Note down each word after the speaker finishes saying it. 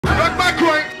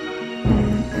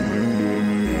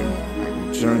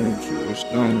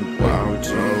stone wild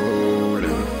told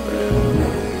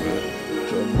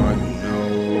drug money, no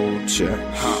check.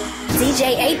 DJ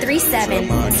 837,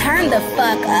 turn the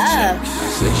fuck up.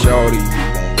 Say shorty, you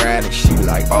gon' ride and she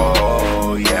like,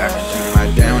 oh yeah. She my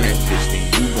down that bitch, then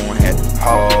you gon' have to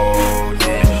hold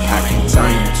it. I can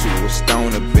turn you to a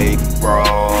stoner, baby,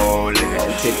 roll it.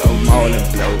 Hit a mall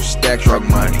and blow, stack drug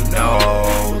money,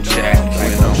 no check.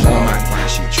 When I'm on my grind,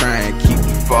 she tryin' keep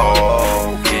me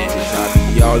focused.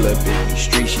 I be all up in the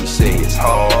street, she say it's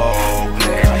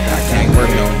hopeless. I can't work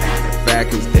no 9 to 5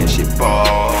 cause that shit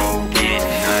bogus.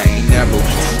 I ain't never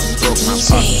broke my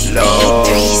pockets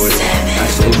loaded. I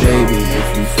say, baby,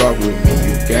 if you fuck with me,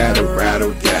 you gotta ride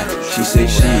or die. She say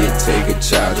she'd take a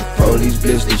charge of police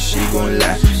bitch, then she gon'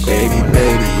 lie. Baby,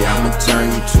 I'ma turn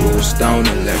you to a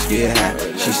stoner, let's get high.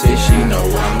 She say she know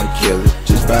I'm a killer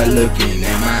just by looking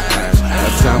in my eyes.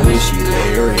 All time when she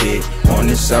lay her head on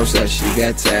the south side, she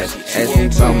got tired. Ask me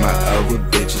about my other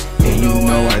bitches, and you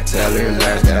know I tell her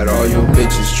lies. Got all your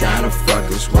bitches tryna fuck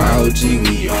us, YOG,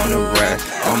 we on the rise.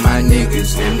 All my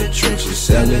niggas in the trenches,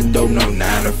 selling dope, no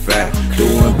 9 to 5.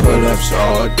 Doing pull-ups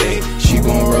all day, she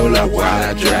gon' roll up while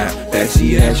I drive.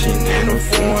 Backseat action in a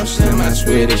form, slim, I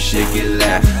swear this shit get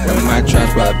loud. When my trap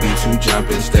spot be too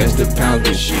jumpin', that's the pound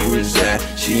that she reside.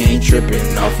 She ain't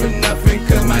trippin' off of nothing,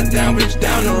 cause my down bitch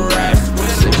down the ride.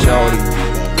 Say shorty, you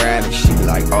gon' ride and she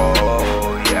like,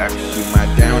 oh yeah. You my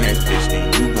down that bitch,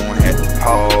 then you gon' have to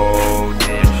hold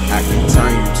it. I can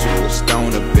turn you to a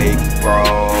stoner, baby,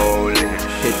 roll it.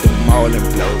 Hit the mall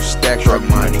and blow, stack drug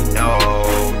money,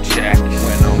 no